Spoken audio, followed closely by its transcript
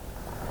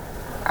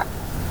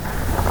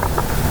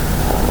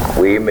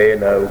We may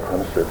now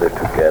consider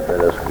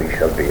together, as we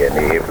shall be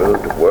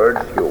enabled, words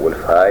you will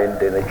find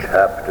in a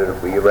chapter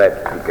we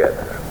read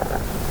together.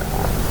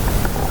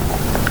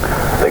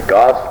 The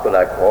Gospel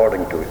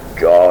according to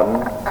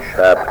John,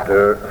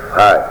 chapter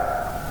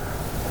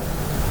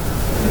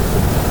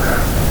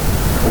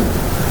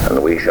 5.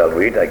 And we shall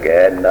read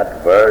again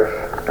at verse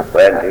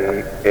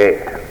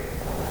 28.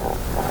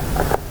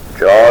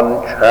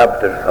 John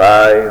chapter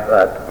 5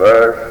 at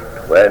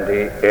verse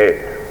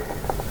 28.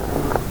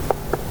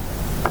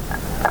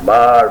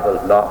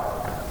 Marvel not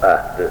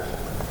at this,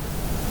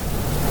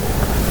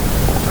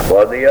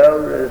 for the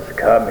hour is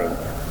coming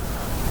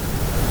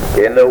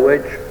in the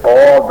which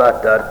all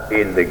that are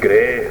in the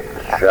graves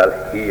shall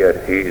hear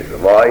his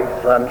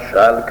voice and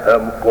shall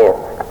come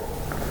forth.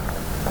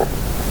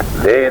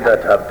 They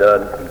that have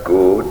done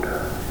good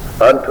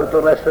unto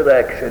the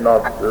resurrection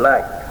of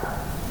life,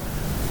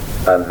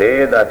 and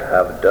they that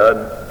have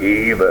done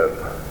evil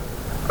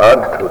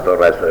unto the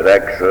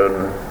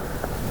resurrection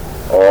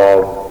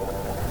of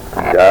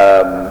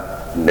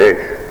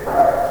damnation.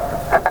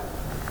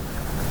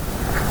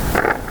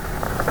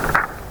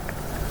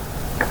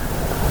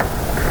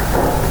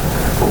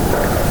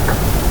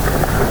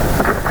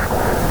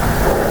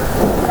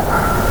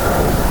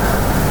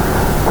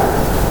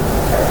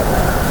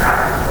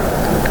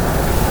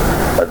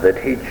 The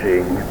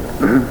teaching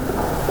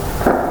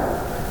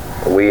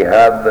we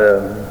have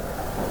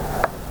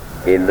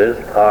in this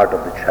part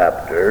of the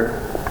chapter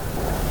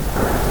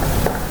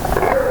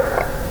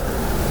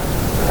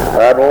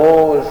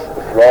arose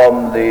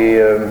from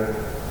the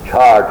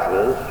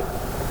charges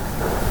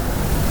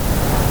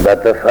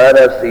that the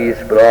Pharisees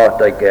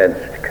brought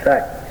against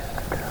Christ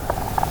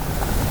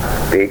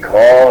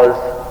because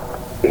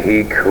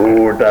he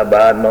cured a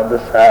man on the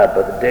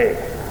Sabbath day,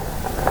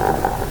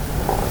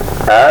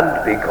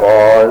 and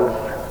because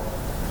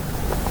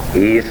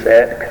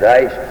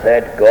Christ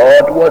said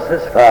God was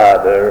his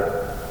Father,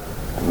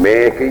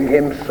 making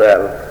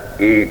himself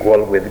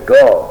equal with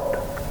God.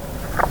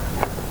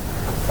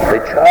 The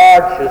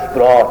charges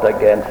brought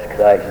against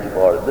Christ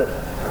for this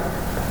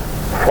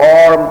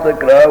formed the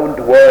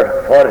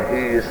groundwork for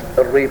his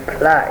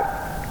reply.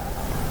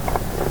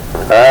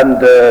 And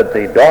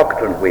the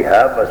doctrine we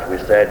have, as we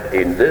said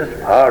in this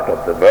part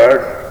of the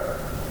verse,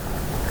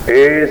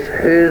 is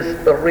his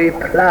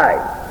reply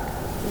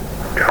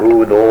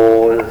to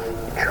those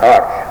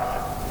charges.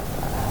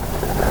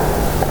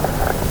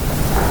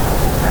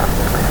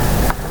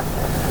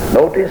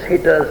 Notice he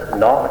does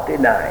not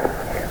deny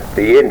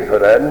the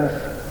inference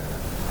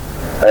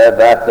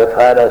that the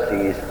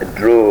Pharisees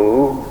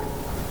drew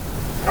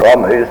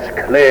from his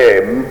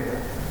claim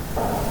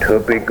to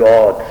be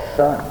God's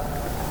Son.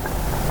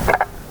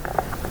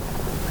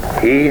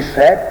 He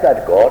said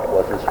that God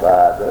was his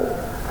Father,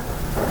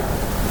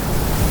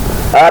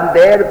 and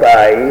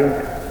thereby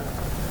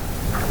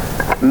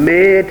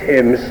made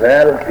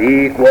himself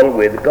equal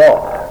with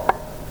God.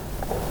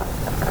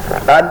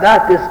 And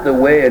that is the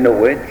way in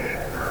which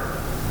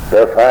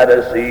the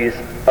Pharisees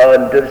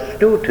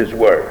understood his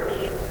words.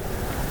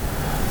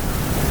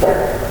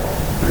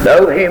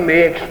 Now he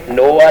makes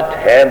no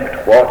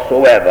attempt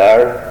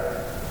whatsoever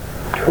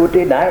to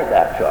deny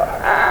that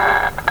charge.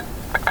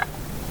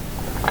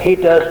 He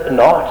does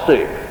not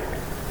say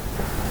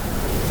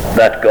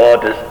that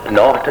God is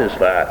not his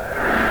Father.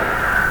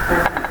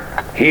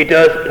 He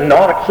does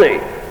not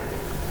say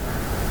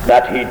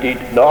that he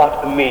did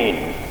not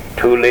mean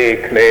to lay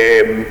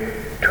claim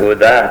to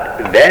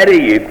that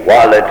very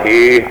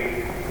equality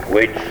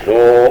which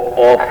so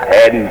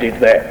offended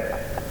them.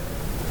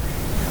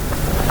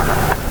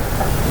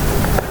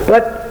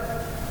 But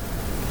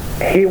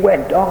he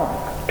went on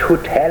to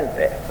tell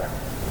them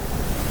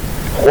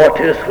what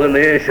his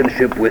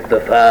relationship with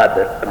the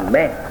Father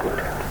meant,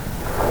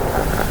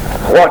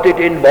 what it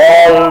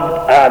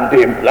involved and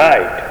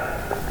implied.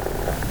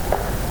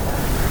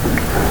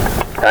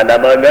 And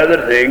among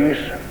other things,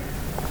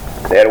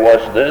 there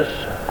was this: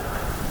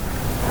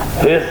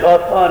 his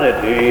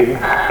authority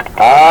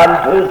and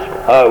his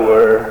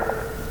power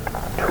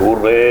to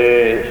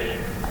raise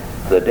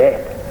the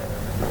dead.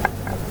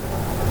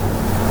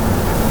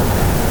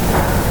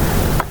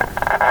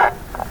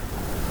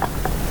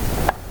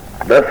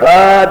 The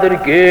Father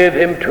gave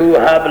him to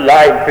have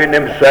life in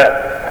himself,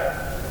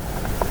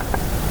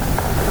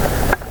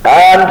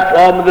 and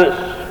from this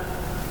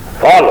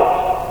follows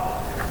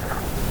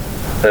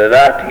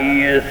that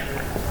he is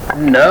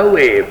now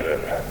able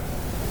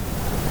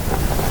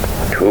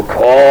to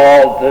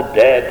call the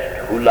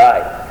dead to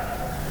life.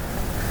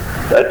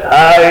 The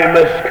time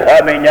is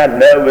coming, and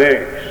now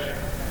is,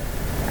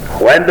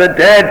 when the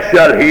dead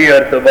shall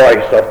hear the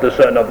voice of the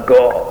Son of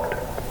God,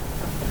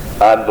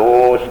 and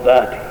those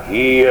that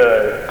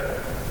hear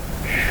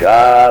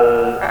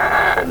shall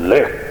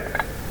live.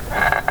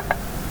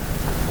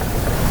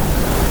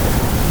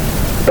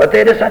 But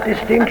there is a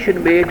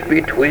distinction made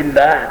between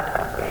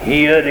that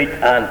hearing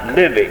and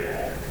living.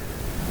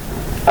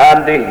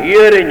 And the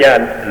hearing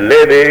and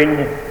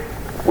living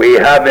we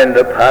have in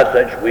the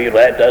passage we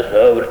read as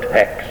our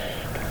text.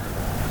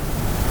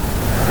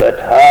 The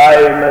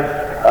time is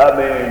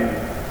coming,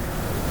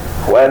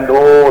 when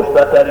those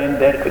that are in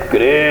their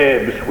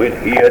graves will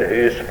hear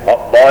his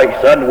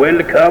voice and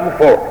will come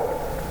forth.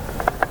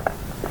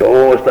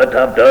 Those that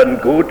have done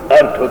good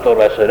unto the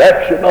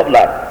resurrection of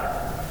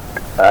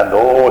life, and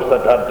those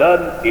that have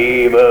done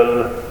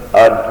evil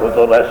unto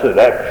the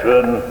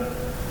resurrection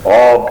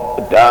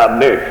of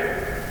damnation.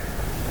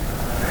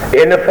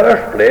 In the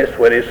first place,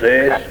 where he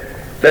says,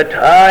 the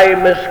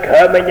time is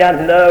coming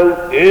and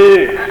now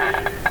is,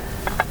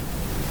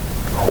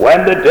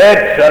 when the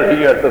dead shall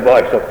hear the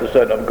voice of the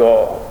Son of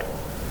God,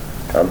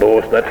 and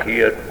those that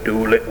hear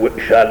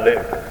shall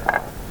live.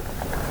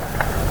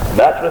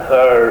 That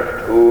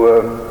refers to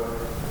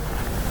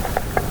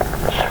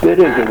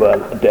spiritual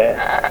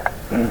death.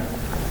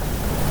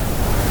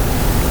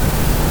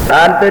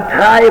 And the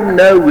time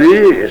now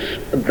is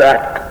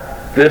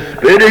that the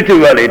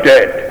spiritually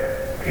dead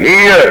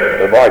hear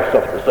the voice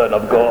of the Son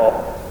of God,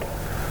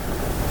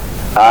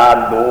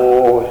 and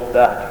those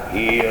that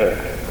hear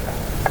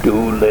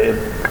do live.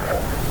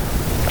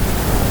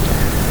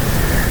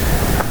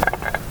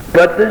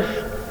 But this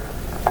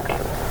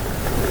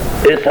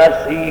is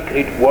a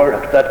secret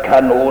work that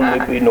can only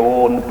be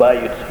known by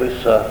its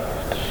results.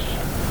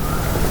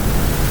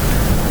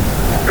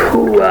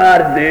 Who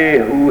are they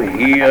who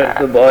hear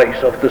the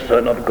voice of the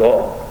Son of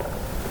God?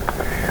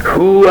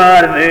 Who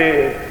are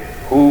they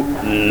who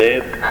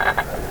live?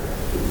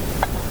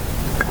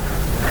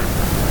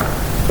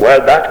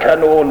 Well, that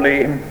can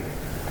only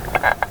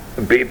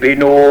be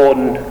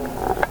known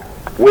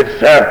with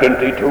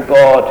certainty to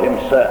God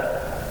himself.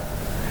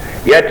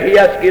 Yet he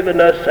has given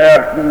us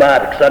certain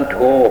marks and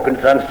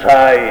tokens and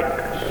signs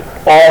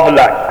of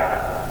life.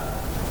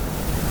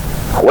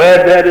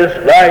 Where there is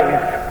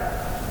life,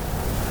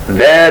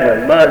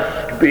 there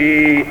must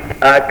be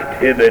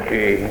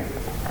activity,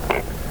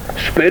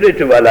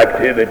 spiritual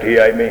activity,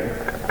 I mean.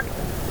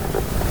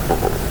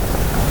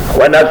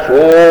 When a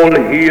soul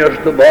hears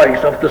the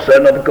voice of the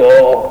Son of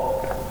God,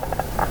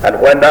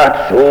 and when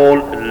that soul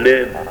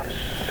lives,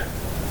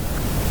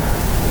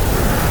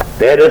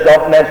 there is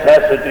of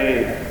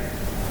necessity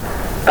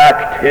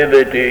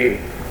activity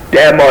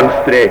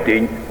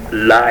demonstrating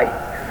life.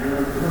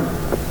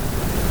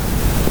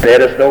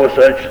 There is no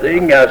such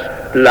thing as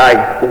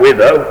life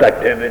without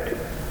activity.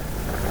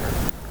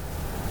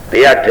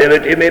 The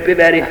activity may be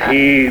very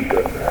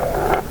feeble.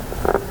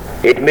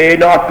 It may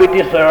not be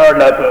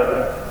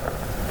discernible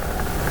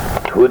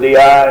to the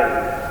eye,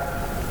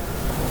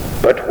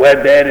 but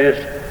when there is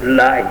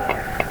life,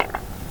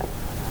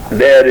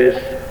 there is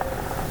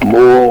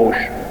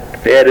motion,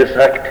 there is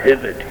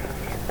activity.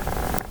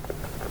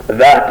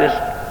 That is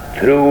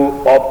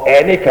true of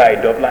any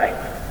kind of life.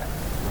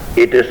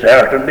 It is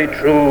certainly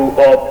true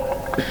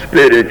of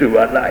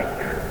spiritual life.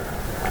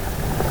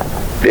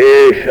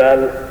 They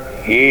shall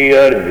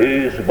hear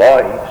his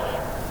voice,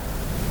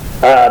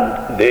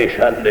 and they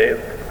shall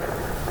live.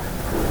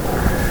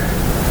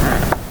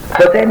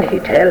 But then he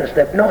tells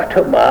them not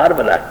to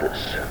marvel at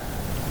this,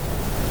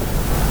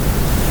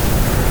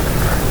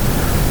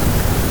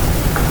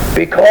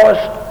 because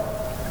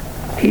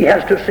he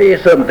has to say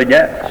something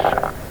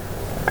else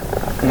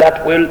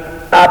that will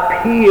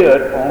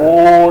appear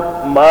more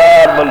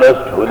marvelous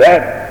to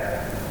them.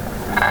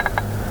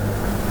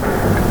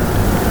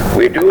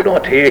 We do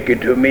not take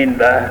it to mean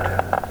that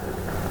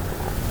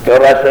the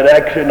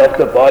resurrection of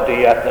the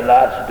body at the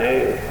last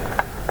day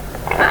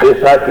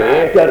is a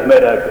greater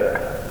miracle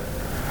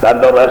than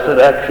the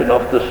resurrection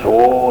of the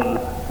soul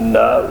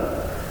now.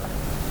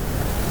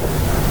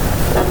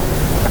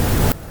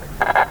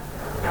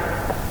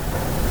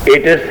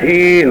 It is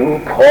he who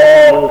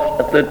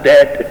calls the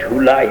dead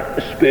to life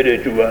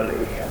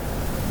spiritually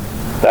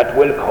that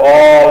will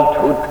call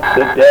to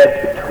the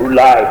dead to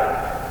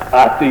life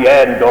at the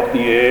end of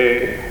the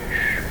age.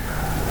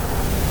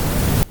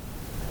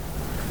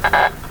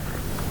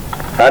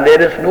 And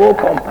there is no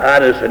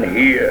comparison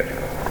here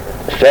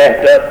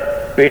set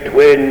up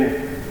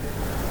between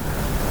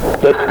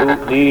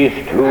these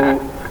two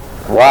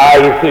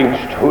risings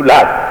to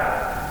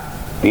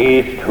life,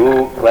 these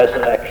two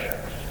resurrections.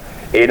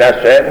 In a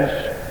sense,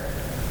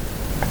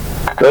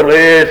 the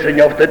raising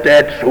of the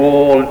dead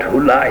soul to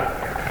life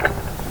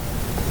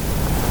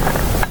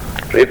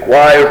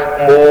requires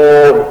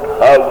more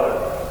power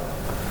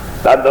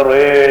than the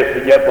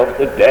raising up of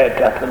the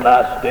dead at the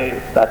last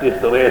day, that is,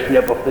 the raising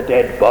up of the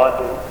dead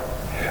body.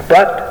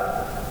 But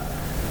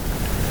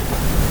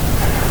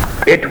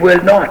it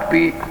will not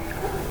be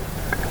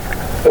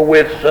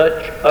with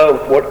such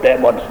outward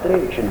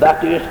demonstration.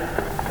 That is,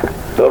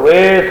 the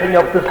raising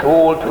of the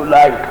soul to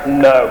life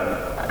now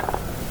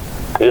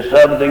is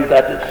something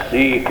that is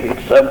secret,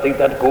 something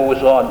that goes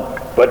on,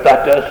 but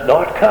that does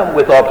not come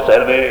with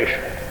observation.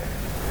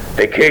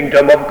 The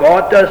kingdom of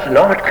God does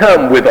not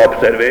come with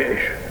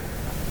observation.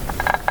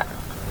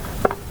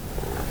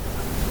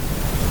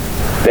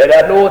 There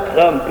are no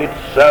trumpets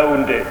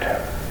sounded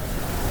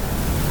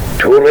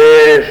to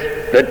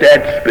raise the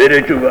dead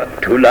spiritual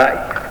to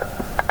life.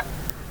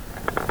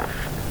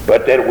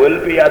 But there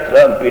will be a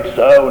trumpet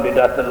sounded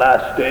at the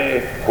last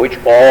day, which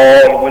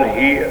all will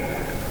hear.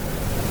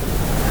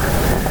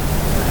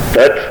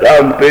 the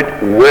trumpet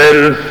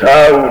will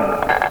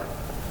sound,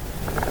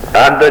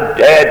 and the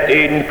dead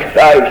in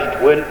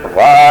Christ will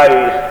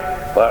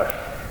rise first.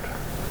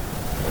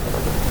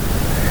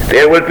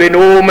 There will be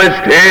no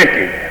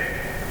mistaking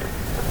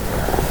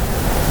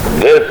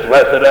this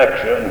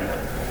resurrection.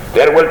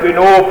 There will be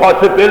no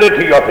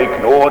possibility of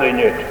ignoring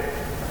it.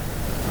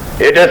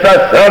 It is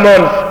a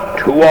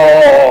summons to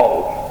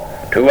all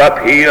to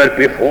appear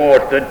before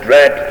the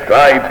dread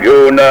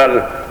tribunal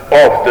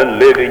of the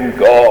living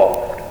God.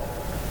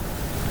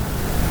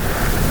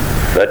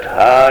 The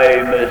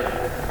time is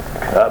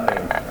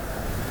coming.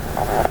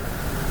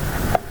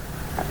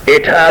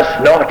 It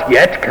has not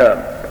yet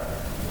come,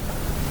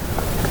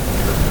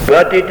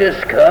 but it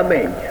is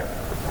coming,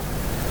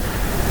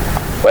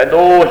 when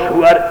those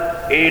who are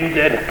in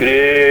their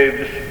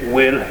graves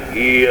will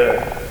hear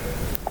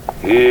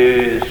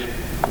his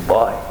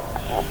voice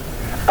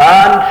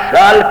and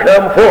shall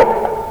come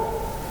forth.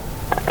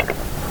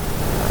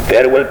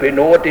 There will be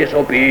no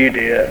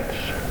disobedience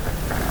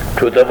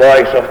to the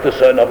voice of the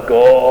Son of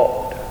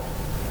God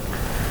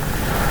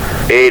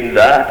in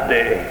that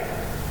day.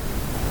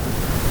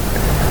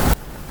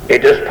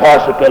 It is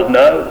possible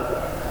now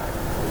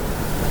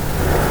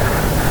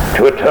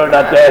to turn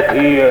a deaf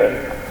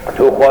ear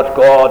to what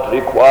God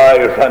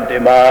requires and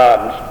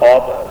demands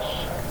of us.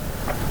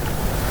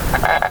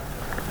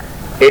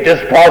 It is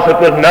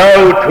possible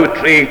now to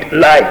treat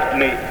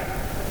lightly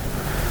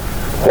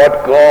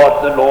what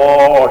God the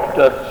Lord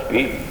doth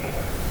speak.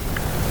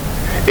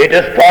 It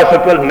is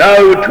possible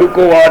now to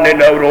go on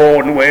in our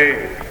own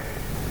way,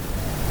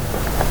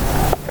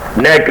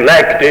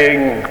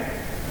 neglecting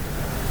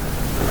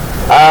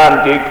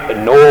and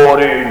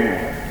ignoring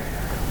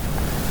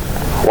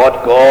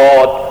what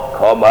God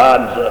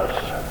commands us.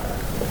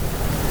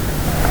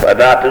 But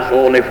that is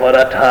only for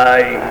a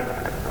time,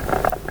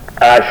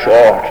 a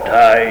short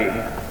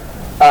time,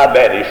 a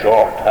very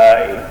short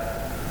time.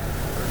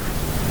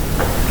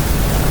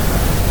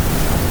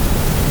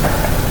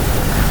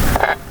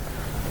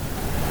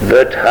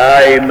 The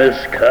time is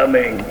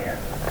coming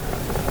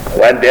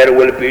when there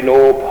will be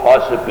no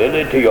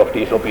possibility of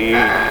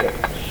disobedience,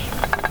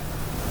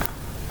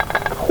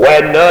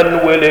 when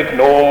none will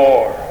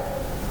ignore,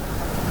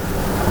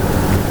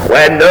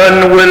 when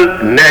none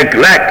will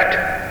neglect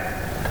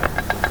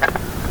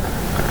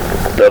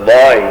the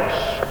voice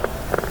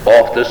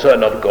of the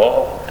Son of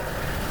God.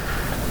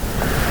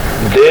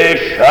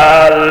 They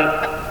shall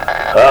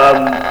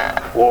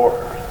come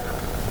forth.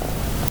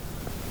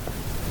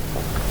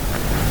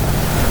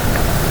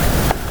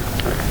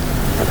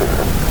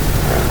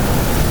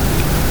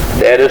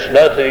 There is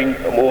nothing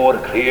more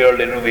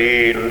clearly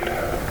revealed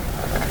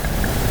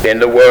in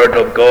the Word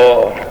of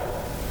God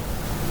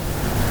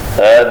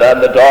than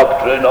the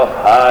doctrine of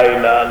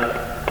final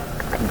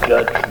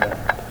judgment.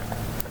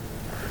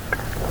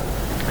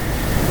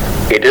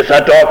 It is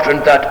a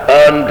doctrine that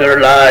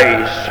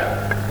underlies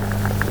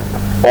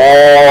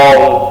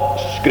all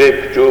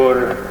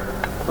Scripture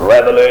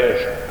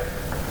revelation.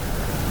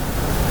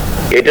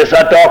 It is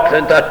a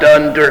doctrine that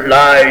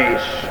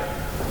underlies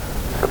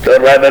the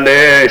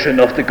revelation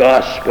of the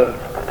gospel.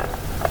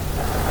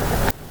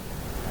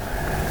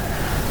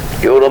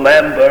 You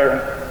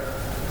remember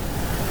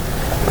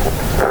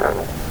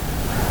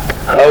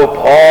how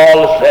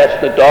Paul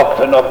says the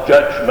doctrine of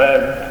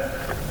judgment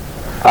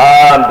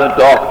and the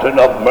doctrine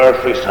of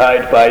mercy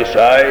side by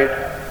side,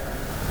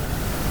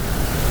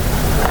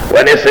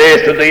 when he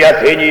says to the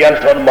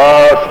Athenians on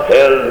Mars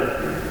Hill,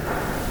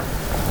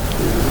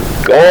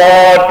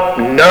 God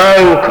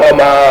now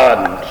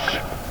commands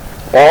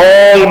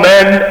all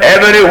men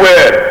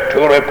everywhere to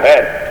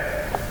repent.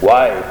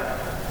 Why?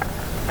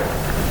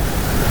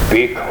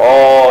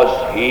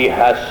 Because he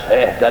has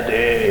set a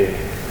day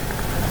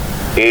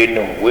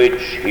in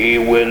which he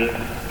will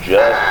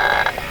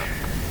judge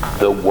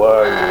the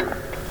world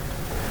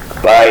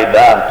by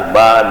that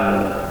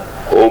man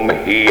whom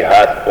he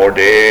hath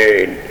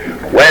ordained,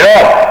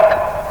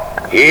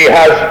 whereof he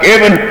has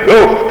given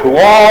proof to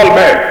all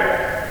men,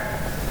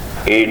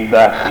 in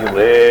that he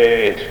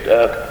raised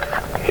up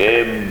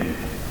him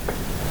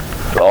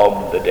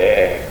from the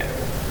dead.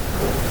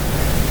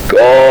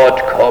 God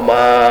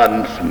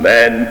commands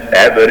men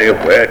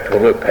everywhere to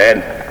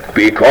repent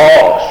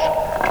because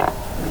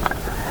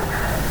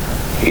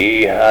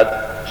he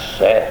hath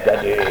set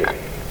a day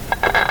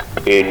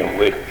in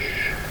which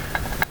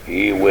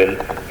he will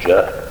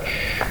judge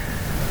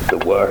the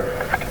world.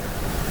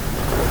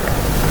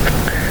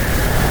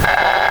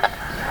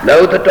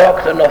 Now the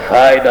doctrine of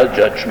final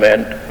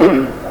judgment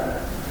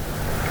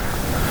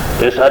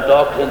is a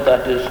doctrine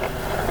that is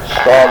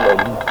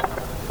solemn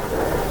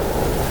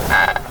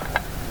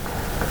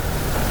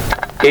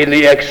in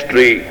the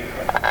extreme.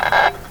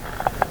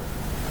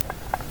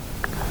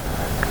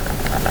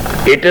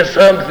 It is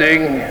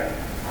something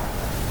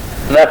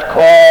that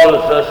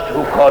calls us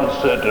to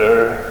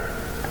consider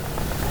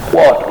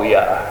what we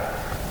are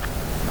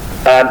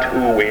and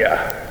who we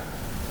are.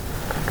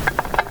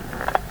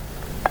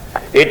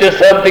 It is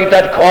something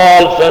that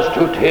calls us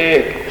to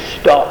take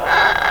stock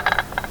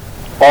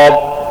of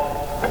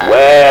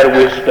where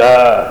we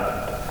stand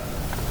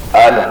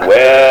and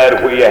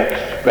where we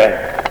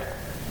expect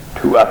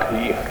to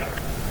appear.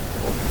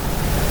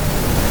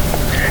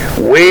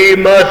 We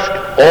must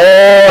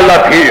all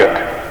appear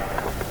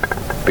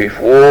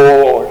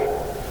before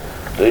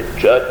the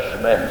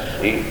judgment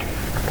seat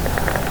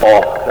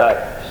of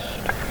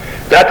Christ,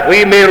 that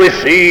we may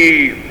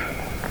receive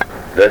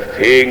the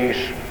things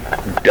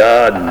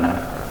done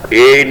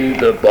in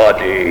the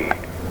body,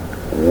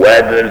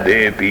 whether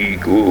they be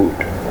good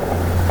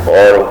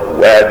or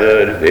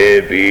whether they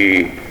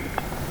be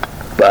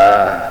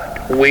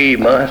bad. We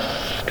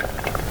must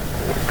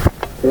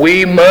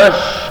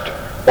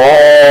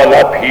all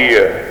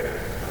appear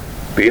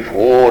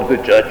before the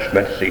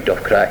judgment seat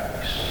of Christ.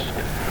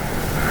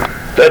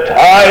 The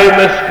time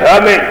is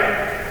coming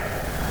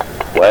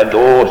when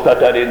those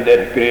that are in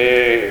their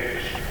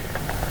graves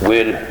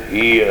will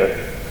hear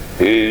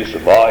his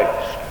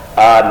voice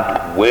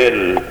and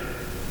will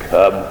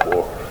come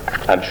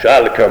forth, and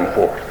shall come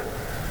forth.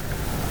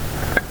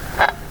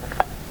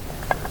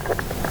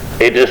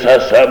 It is a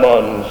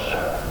summons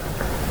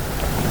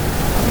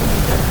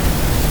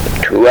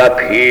to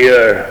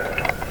appear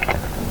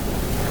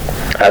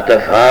at the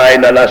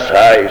final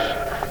assize,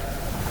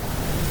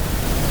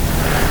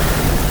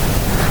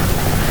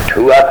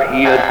 to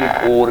appear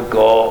before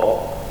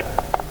God,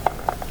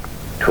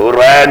 to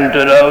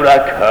render our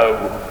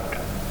account.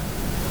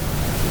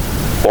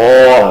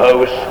 Oh,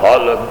 how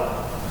solemn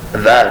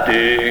that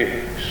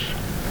is!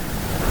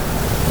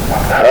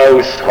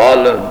 How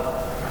solemn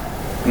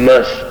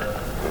must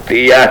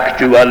the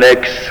actual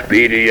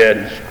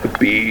experience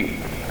be!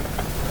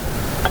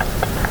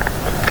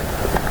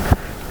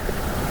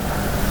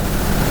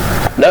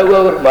 Now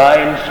our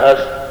minds has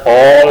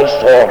all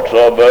sorts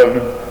of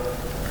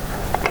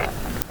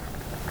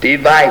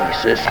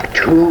devices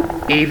to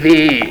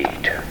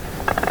evade,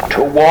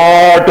 to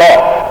ward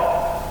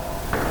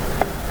off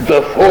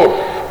the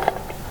force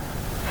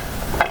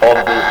of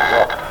this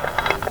thought.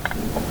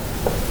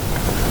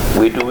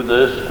 We do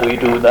this, we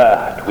do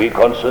that, we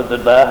consider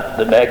that,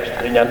 the next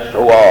thing, and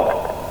so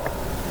on.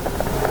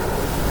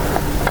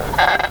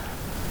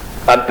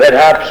 And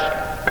perhaps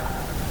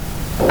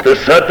the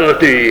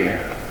subtlety,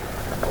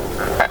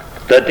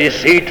 the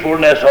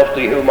deceitfulness of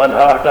the human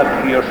heart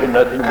appears in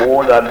nothing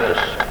more than this.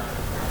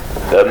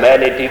 The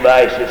many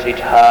devices it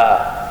has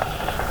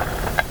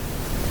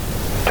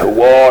to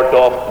ward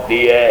off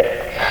the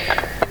edge,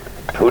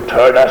 to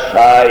turn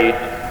aside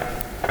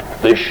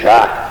the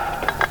shaft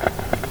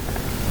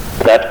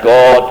that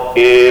God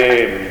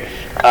aims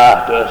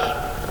at us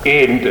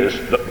in this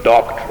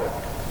doctrine.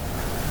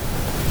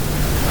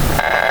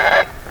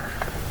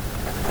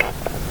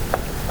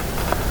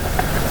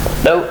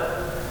 Now,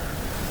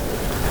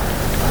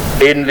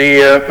 in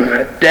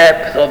the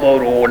depth of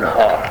our own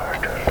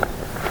heart,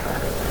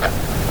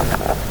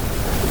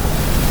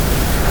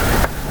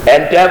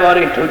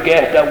 endeavoring to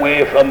get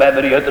away from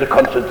every other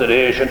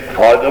consideration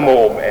for the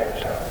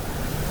moment,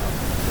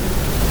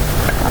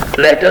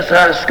 let us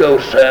ask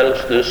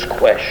ourselves this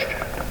question: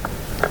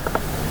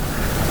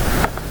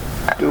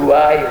 do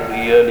I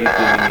really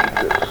believe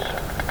this?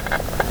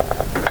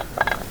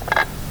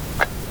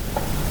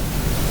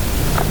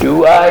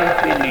 Do I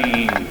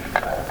believe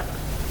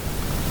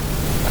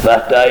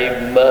that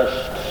I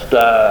must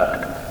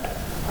stand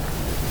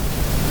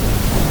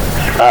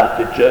at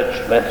the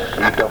judgment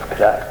seat of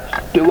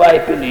Christ? Do I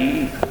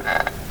believe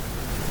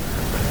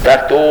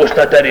that those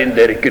that are in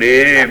their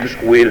graves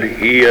will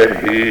hear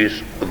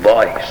his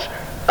voice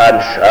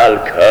and shall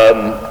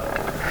come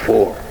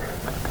forth?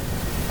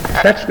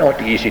 That's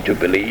not easy to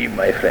believe,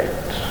 my friends.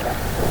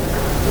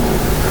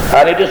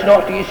 And it is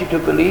not easy to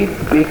believe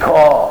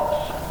because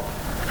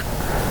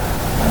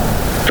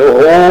the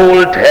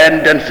whole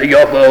tendency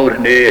of our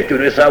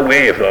nature is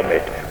away from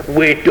it.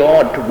 We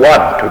don't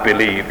want to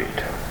believe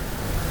it.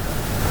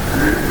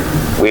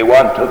 We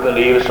want to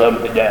believe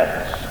something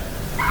else.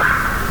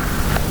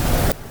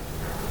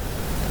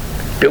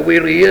 Do we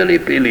really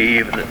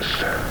believe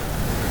this?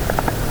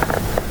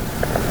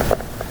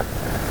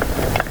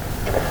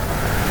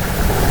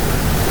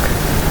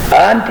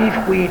 And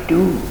if we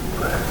do,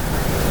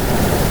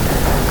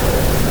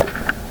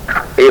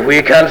 if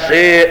we can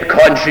say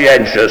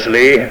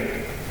conscientiously,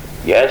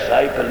 yes,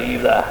 I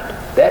believe that,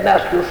 then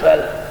ask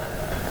yourself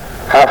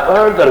a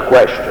further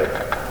question.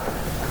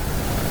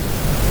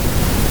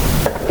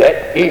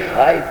 That if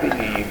I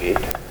believe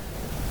it,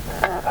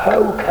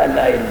 how can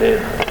I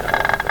live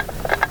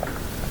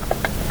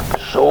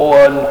so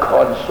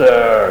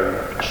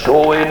unconcerned,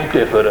 so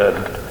indifferent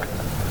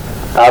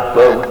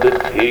about the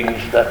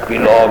things that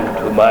belong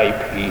to my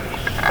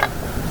peace?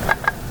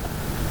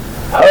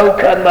 How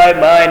can my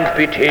mind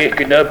be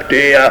taken up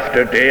day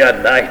after day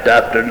and night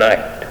after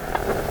night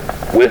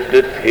with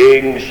the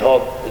things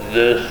of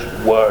this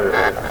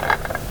world,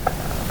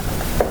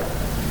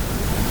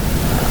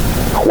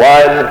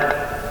 while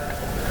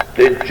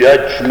the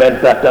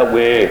judgment that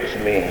awaits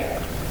me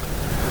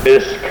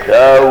is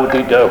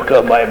crowded out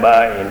of my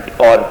mind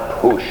or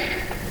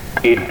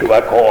pushed into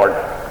a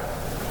corner?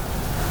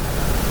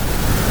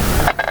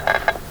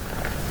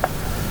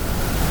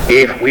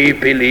 If we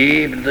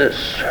believed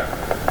this,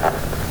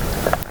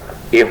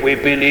 if we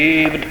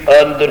believed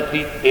under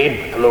the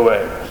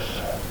influence,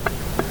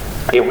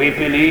 if we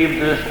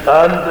believed this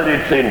under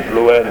its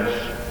influence,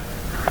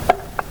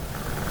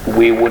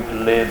 we would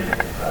live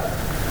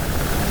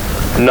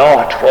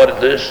not for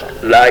this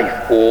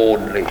life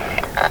only,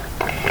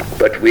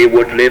 but we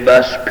would live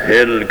as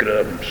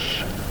pilgrims.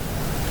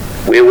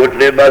 We would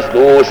live as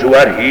those who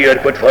are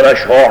here but for a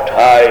short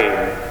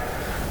time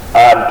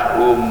and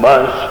who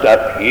must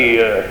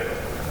appear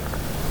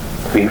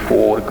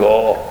before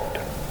God.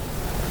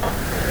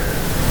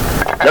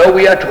 Now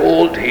we are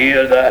told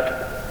here that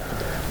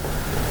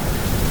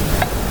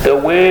the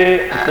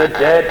way the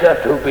dead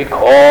are to be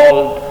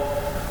called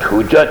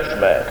to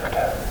judgment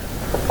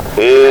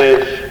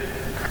is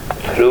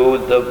through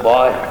the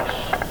voice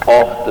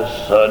of the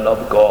Son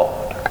of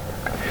God.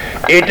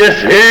 It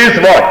is his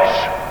voice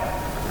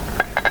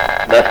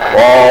that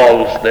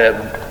calls them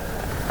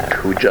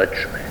to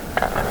judgment.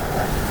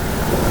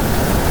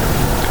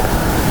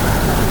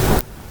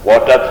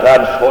 What a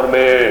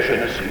transformation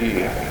is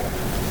here.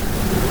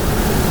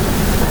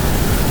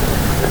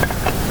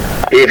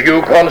 If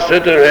you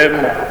consider him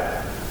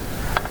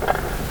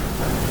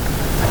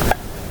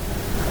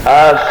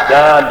as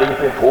standing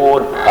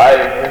before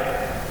Pilate,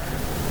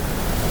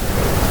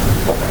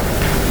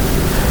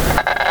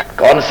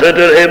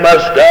 consider him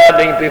as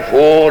standing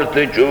before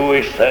the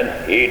Jewish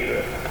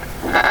Sanhedrin,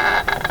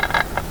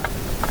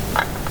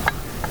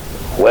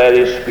 where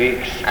he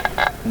speaks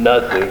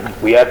nothing.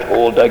 We are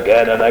told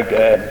again and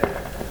again,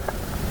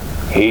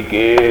 he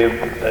gave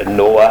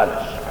no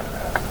answer.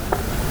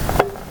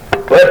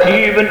 But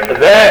even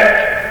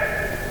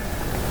that,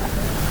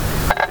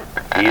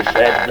 he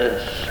said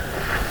this: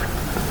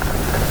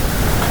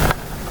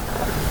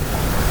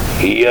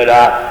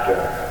 hereafter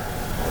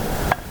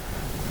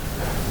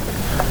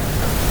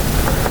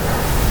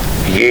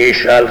ye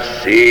shall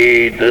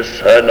see the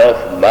Son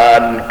of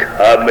Man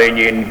coming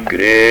in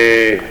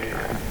great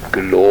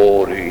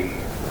glory,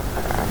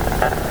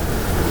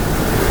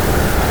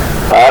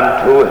 and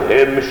to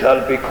him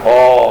shall be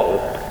called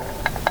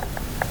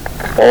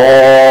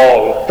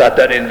all that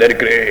are in their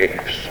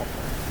graves.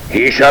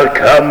 He shall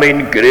come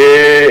in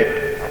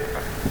great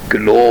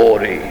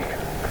glory,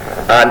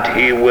 and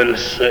he will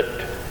sit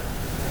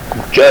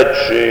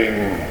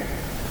judging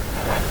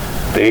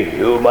the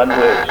human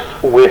race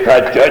with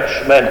a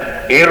judgment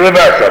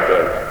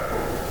irreversible,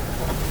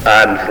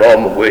 and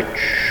from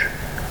which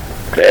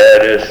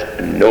there is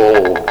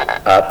no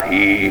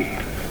appeal.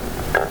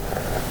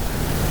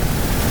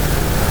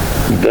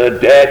 The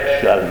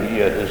dead shall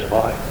hear his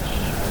voice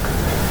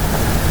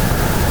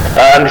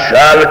and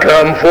shall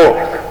come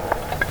forth.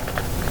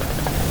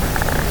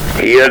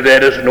 Here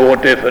there is no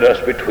difference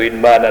between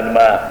man and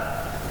man.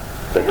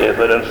 The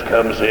difference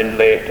comes in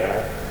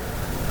later.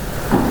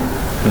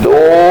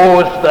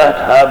 Those that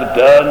have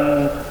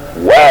done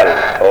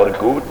well or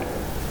good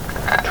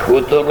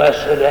to the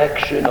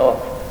resurrection of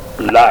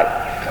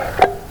life,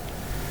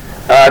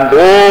 and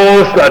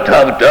those that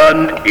have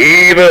done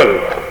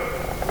evil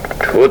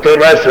to the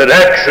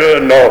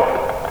resurrection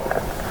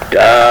of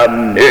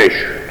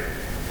damnation.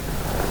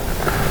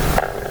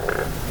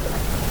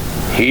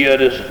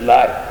 Here is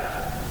life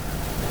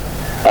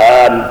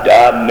and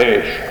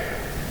damnation.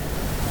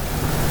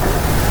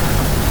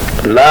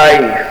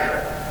 Life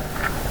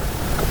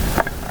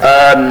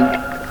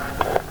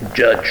and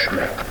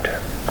judgment.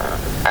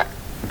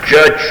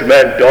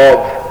 Judgment of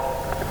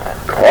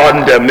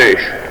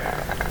condemnation.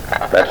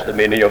 That's the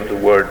meaning of the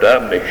word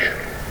damnation.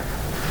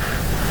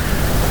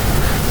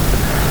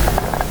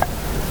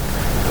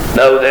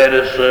 Now there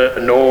is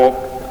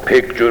no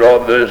picture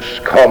of this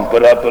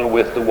comparable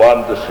with the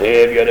one the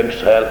Savior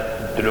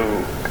himself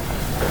drew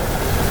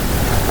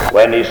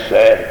when he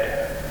said,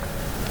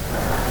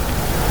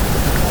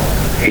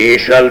 he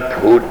shall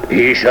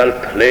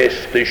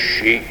place the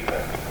sheep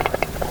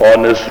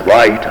on his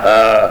right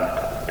hand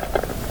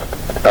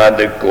and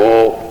the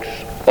goats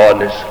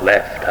on his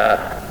left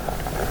hand.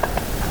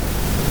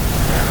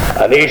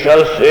 And he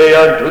shall say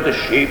unto the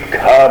sheep,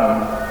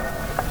 come,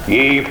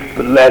 ye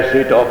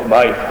blessed of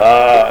my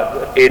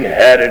Father,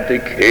 inherit the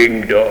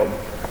kingdom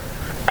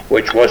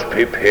which was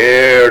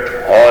prepared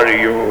for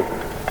you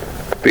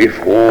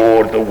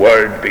before the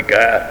world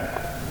began.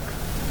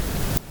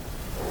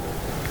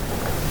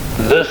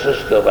 This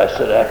is the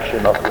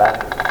resurrection of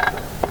life.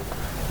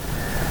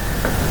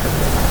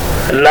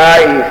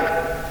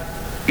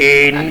 Life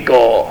in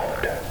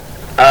God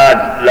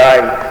and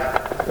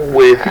life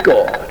with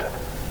God.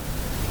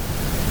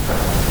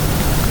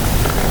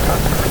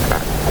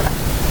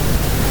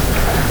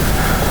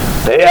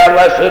 They are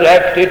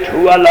resurrected to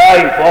a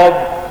life of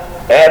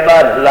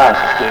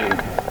everlasting,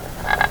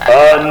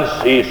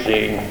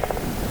 unceasing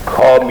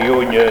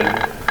communion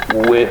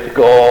with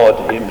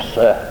God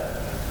himself.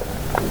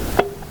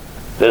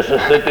 This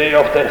is the day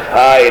of their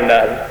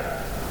final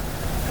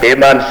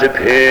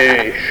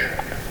emancipation.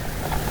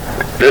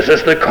 This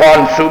is the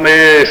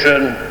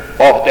consummation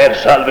of their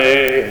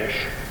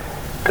salvation.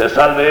 The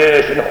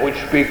salvation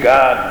which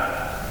began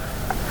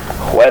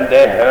when when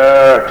they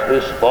heard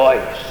his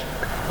voice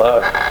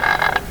first,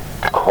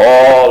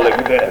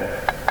 calling them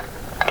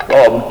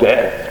from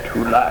death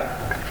to life.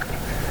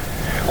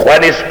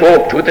 When he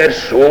spoke to their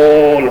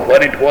soul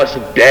when it was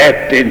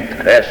dead in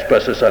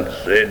trespasses and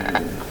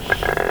sins.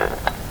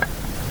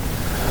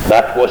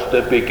 That was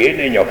the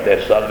beginning of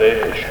their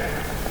salvation.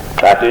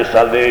 That is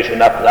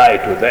salvation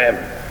applied to them.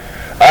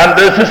 And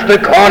this is the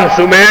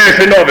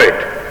consummation of it.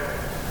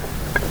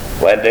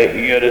 When they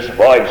hear his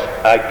voice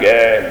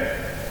again,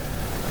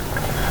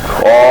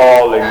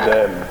 calling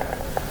them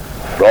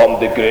from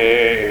the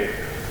grave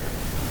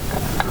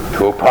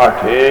to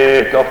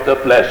partake of the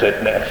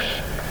blessedness,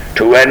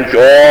 to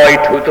enjoy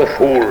to the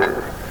full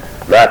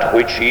that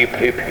which he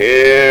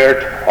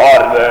prepared for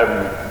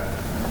them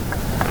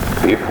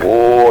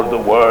before the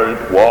world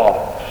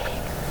was.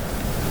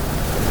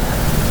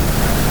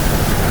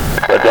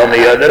 But on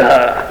the other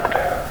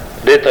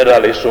hand,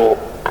 literally so,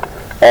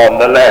 on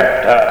the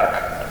left hand,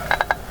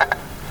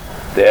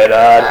 there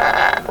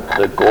are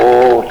the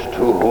goats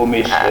to whom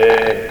he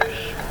says,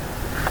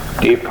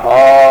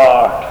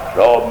 "Depart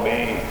from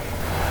me,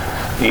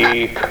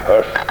 ye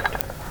cursed,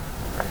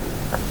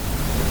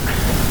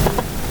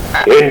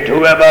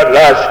 into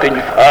everlasting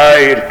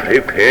fire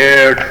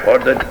prepared for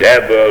the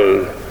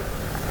devil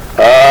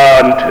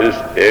and his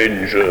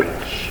angels."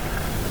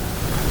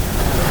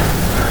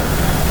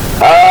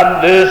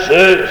 And this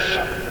is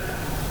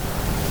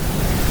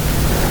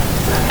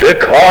the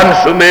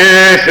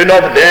consummation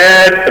of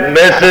their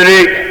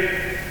misery.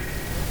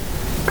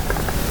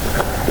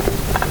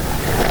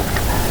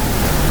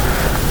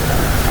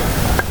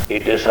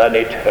 It is an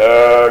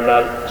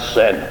eternal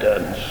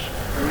sentence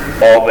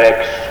of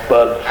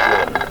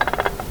expulsion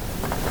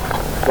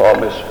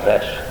from his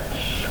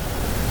presence.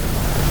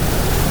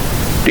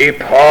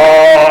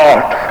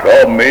 "Depart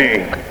from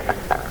me,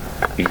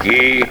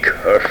 ye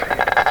cursed."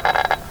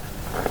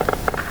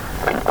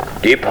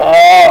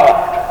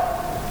 Depart.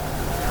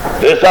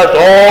 This has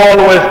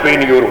always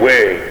been your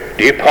way,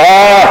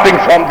 departing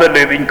from the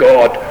living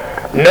God.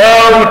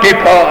 Now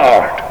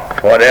depart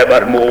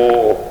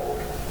forevermore,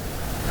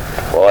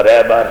 for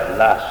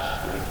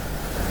everlasting.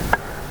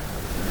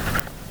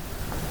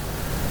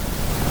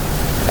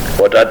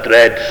 What a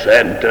dread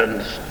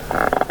sentence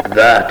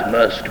that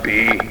must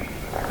be.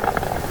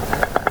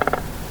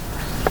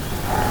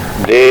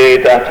 They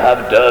that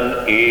have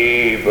done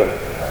evil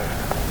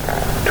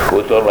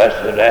to the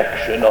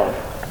resurrection of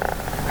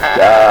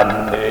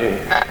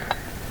damnation,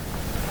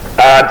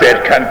 and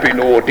there can be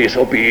no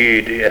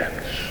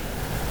disobedience,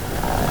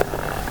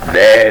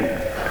 then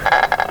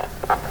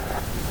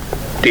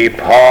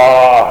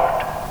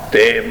depart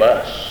they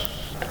must.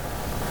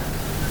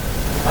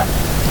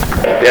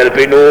 There'll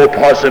be no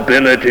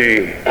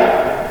possibility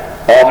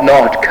of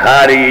not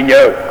carrying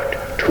out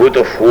to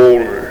the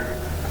full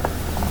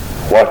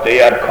what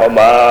they are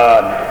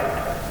commanded.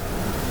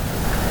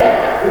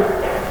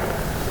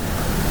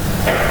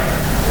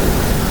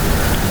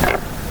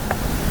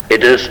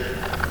 It is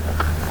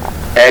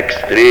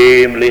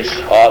extremely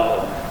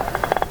solemn,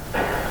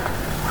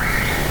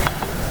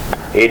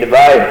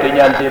 inviting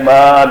and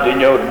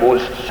demanding your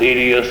most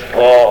serious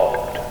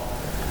thought,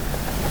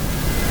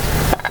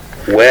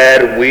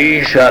 where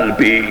we shall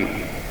be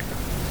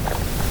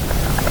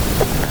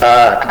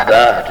at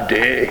that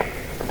day.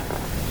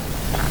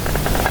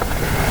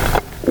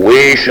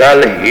 We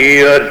shall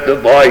hear the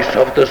voice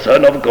of the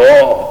Son of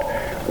God.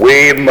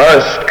 We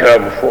must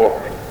come forth.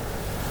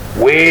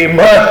 We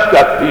must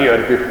appear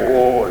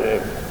before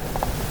him.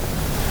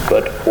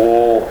 But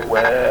oh,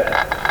 where?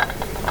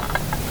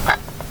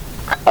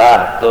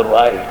 At the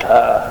right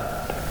hand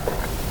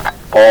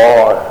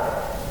or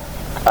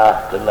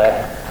at the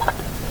left?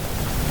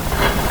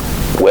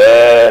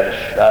 Where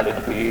shall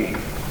it be?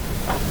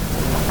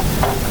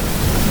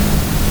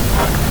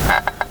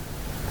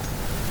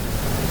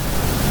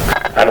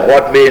 And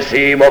what may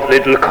seem of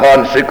little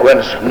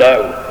consequence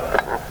now,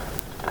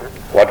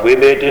 what we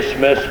may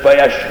dismiss by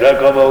a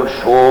shrug of our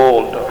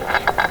shoulders,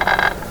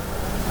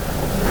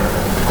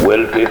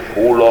 will be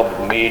full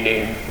of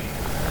meaning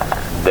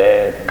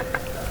then,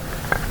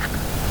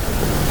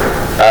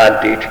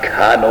 and it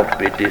cannot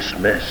be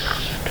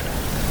dismissed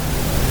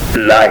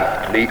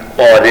lightly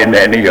or in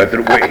any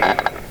other way.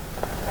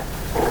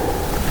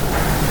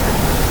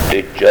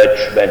 The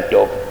judgment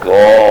of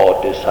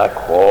God is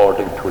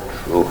according to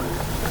truth.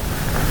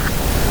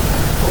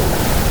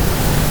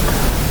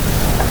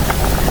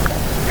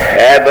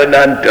 Heaven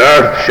and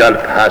earth shall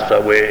pass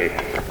away,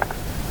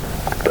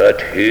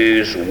 but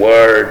his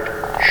word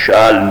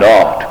shall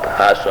not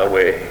pass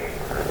away.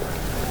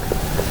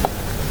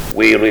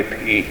 We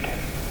repeat,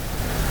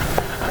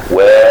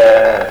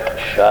 where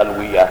shall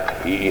we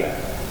appear?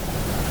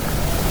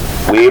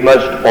 We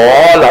must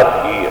all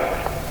appear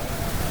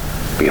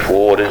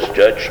before his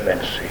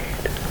judgment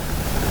seat.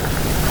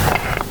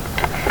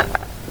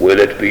 Will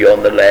it be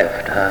on the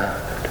left hand?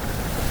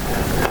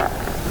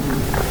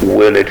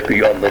 Will it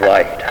be on the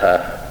right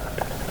hand?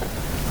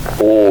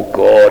 O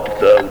God,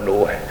 thou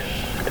knowest.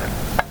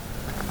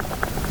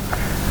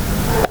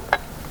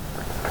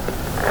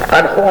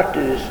 And what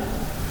is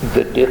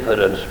the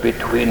difference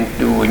between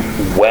doing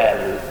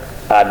well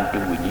and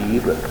doing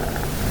evil.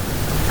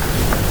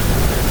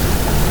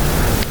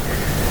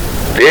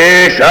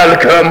 They shall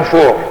come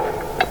forth,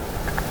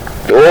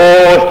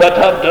 those that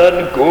have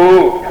done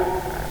good,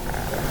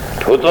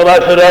 to the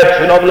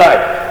resurrection of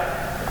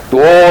life,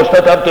 those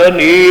that have done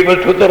evil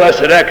to the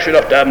resurrection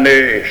of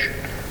damnation.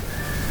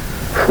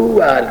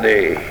 Who are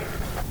they?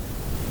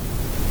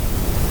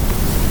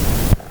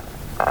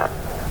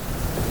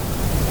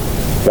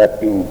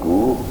 That do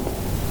good.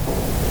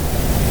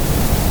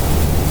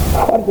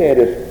 For there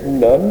is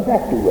none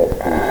that doeth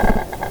good.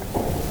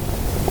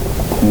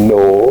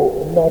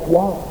 No, not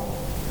one.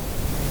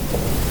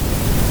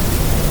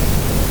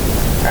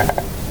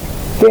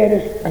 There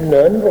is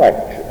none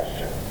righteous.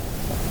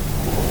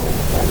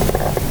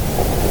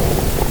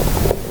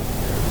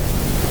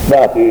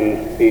 That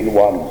is in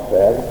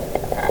oneself.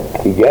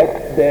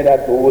 Yet there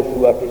are those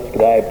who are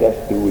described as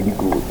doing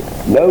good.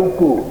 No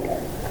good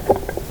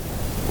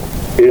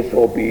is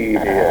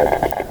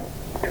obedience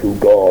to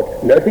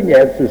God. Nothing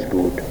else is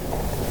good.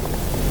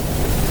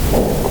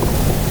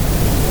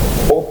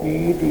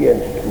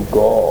 Obedience to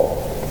God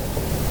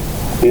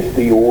is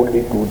the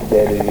only good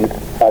there is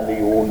and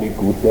the only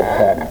good there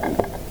can be.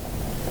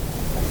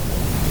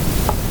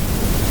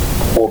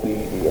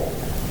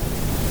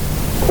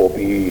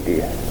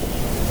 Obedience.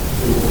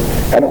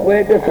 And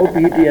where does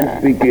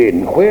obedience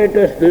begin? Where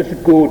does this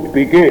good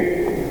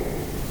begin?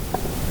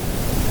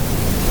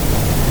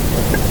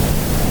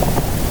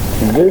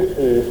 This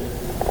is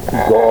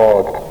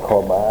God's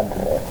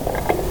commandment.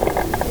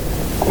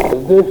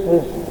 This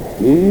is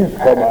His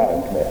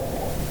commandment,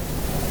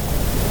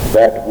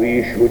 that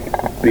we should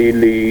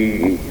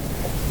believe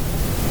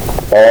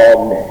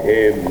on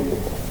Him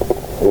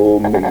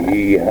whom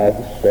He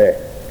hath sent.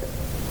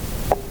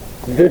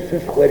 This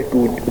is where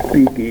good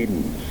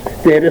begins.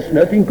 There is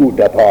nothing good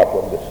apart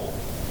from this.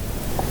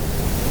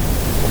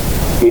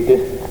 It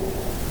is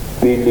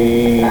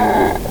believe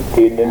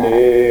in the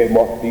name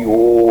of the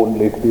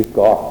only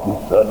begotten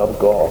Son of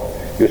God.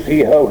 You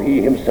see how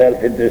He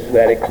Himself in this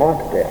very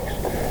context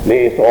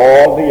lays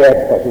all the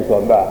emphasis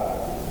on that.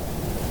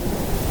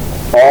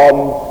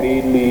 On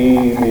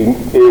believing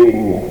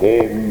in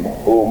Him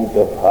whom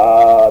the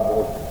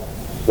Father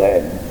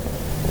sent.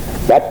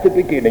 That's the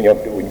beginning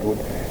of doing good.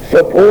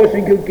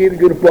 Supposing you give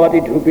your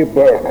body to be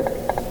burned,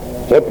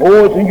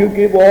 supposing you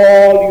give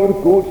all your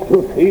goods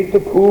to feed the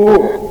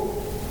poor,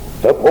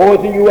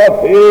 supposing you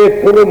have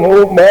faith to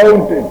remove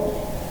mountains,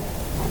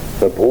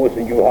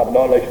 supposing you have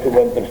knowledge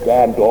to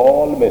understand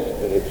all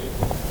mysteries,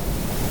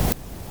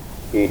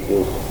 it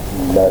is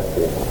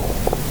nothing.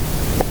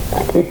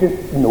 It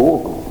is no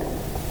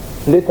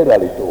good,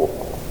 literally so,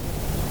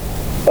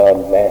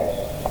 unless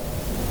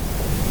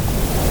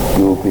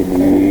you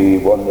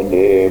believe on the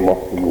name of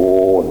the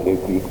only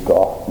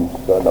begotten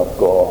Son of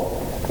God.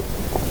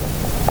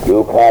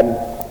 You can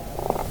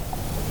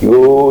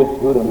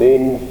use your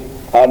means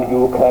and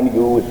you can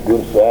use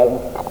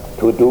yourself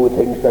to do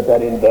things that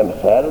are in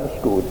themselves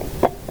good,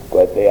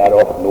 but they are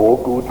of no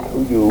good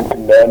to you,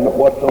 none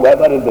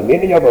whatsoever in the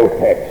meaning of our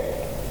text,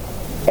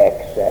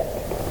 except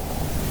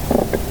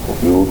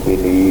you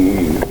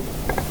believe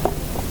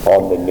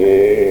on the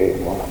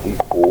name of the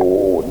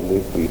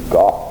only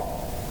begotten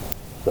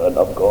Son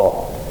of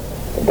God.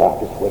 And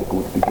that is where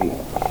good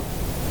begins.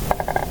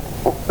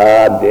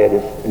 And there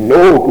is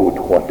no good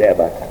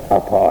whatever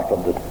apart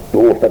from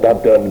those that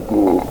have done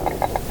good.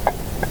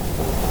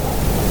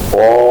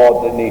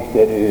 All the need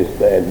there is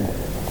then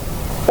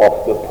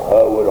of the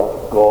power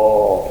of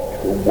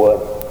God to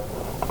work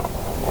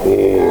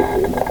faith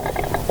in us,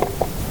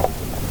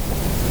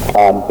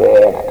 and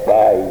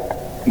thereby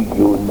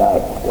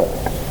unite us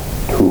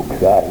to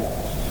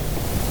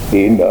Christ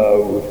in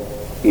our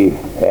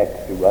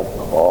effectual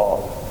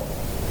call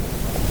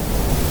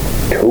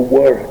to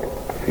work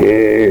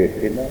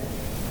faith in us,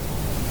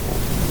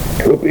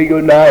 to be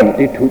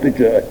united to the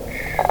church.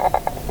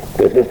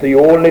 This is the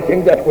only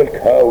thing that will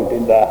count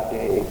in that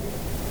day,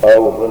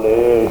 our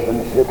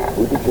relationship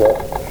to the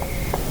church.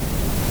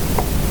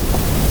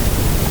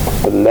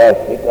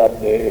 Blessed are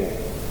they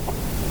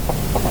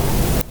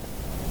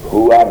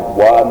who are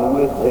one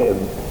with Him,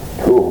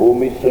 to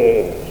whom He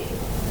says,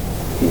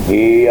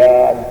 Ye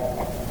are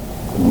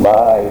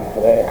my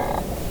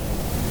friends,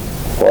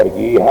 for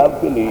ye have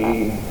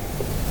believed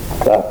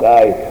that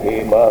I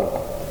came up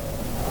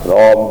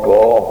from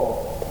God.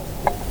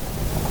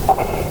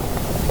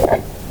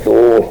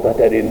 Those that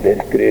are in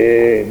their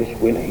graves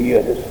will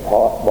hear His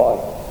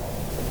voice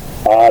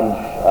and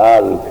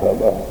shall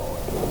come out.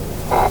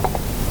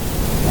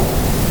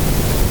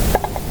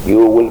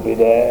 You will be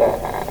there.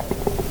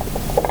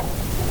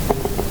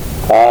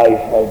 I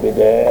shall be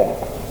there.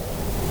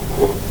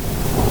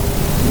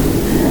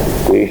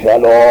 We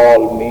shall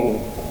all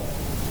meet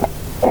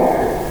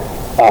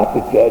at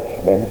the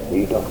judgment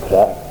seat of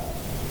Christ.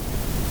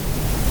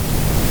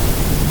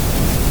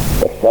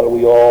 But shall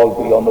we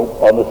all be on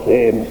the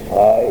same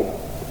side?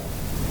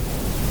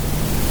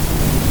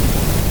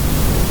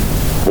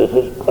 This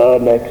is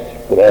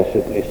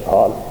unexpressibly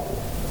solemn.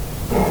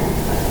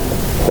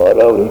 For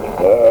our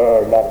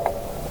eternal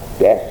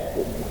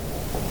destiny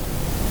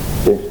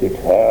is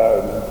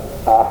determined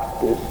at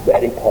this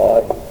very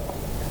point,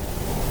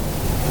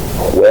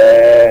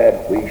 where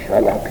we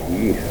shall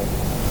appear.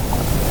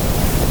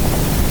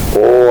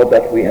 Oh,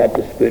 that we had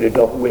the spirit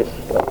of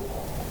wisdom,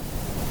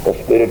 the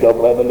spirit of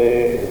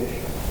revelation,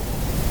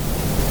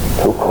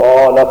 to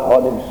call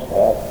upon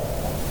himself,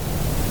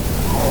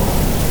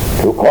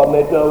 to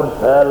commit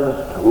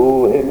ourselves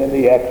to him in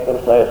the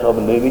exercise of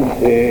living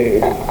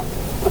faith.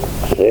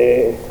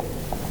 Say,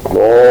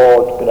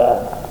 Lord,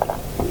 grant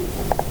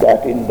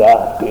that in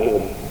that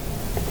day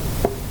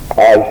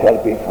I shall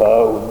be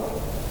found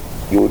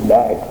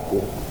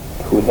united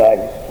to thy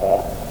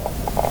Son,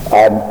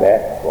 and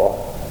therefore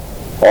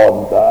on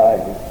thy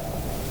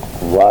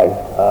right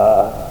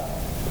hand.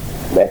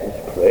 Let us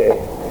pray.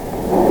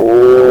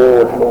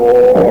 Oh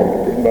Lord,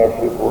 be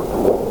merciful to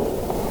us.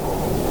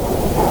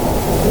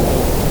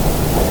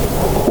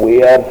 We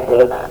are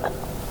such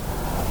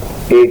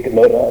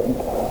ignorant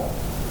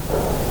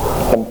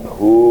and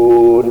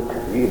poor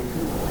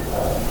creatures,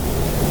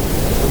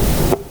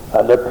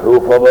 and the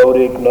proof of our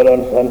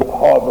ignorance and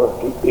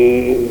poverty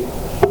is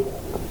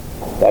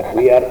that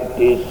we are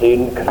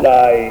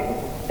disinclined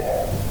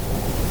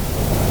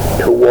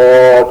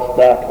towards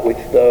that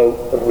which thou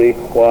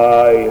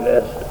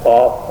requirest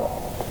of us.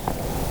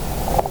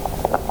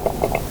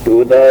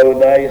 Do thou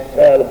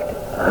thyself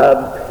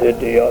have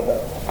pity on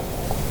us,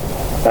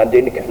 and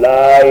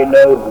incline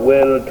our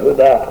will to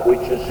that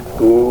which is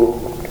good.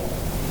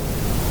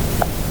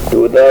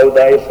 Do thou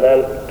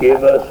thyself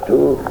give us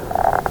to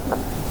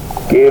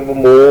give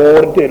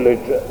more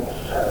diligence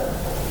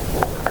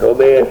to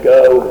make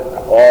our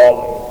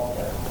calling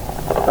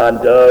and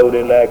our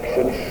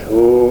election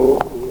sure.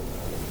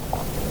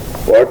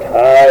 For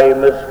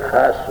time is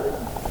passing,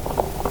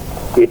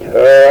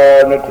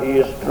 eternity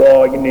is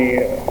drawing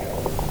near.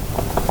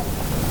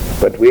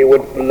 But we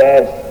would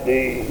bless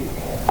thee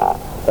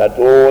that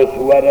those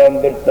who are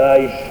under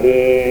thy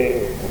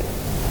shade,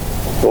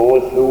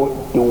 those who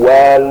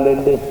dwell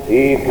in the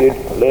secret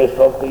place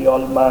of the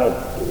Almighty,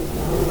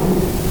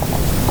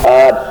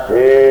 are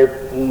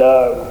saved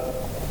now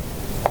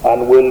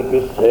and will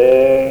be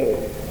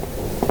saved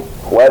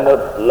when the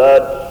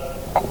floods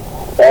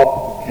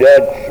of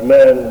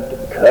judgment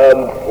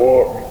come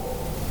forth,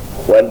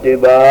 when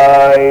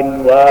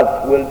divine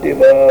wrath will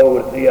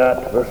devour the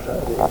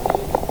adversaries.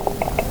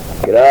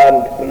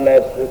 Grant,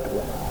 blessed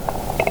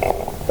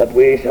one, that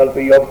we shall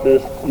be of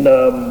this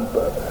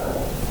number,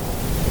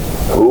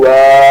 who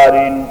are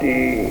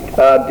indeed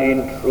and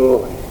in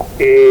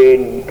truth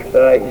in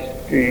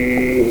Christ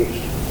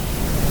Jesus.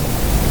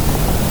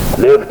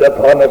 Lift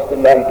upon us the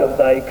light of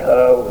thy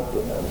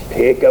countenance,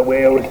 take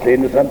away our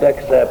sins and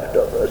accept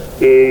of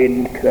us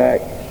in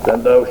Christ,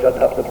 and thou shalt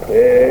have the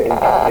praise.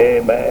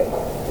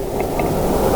 Amen.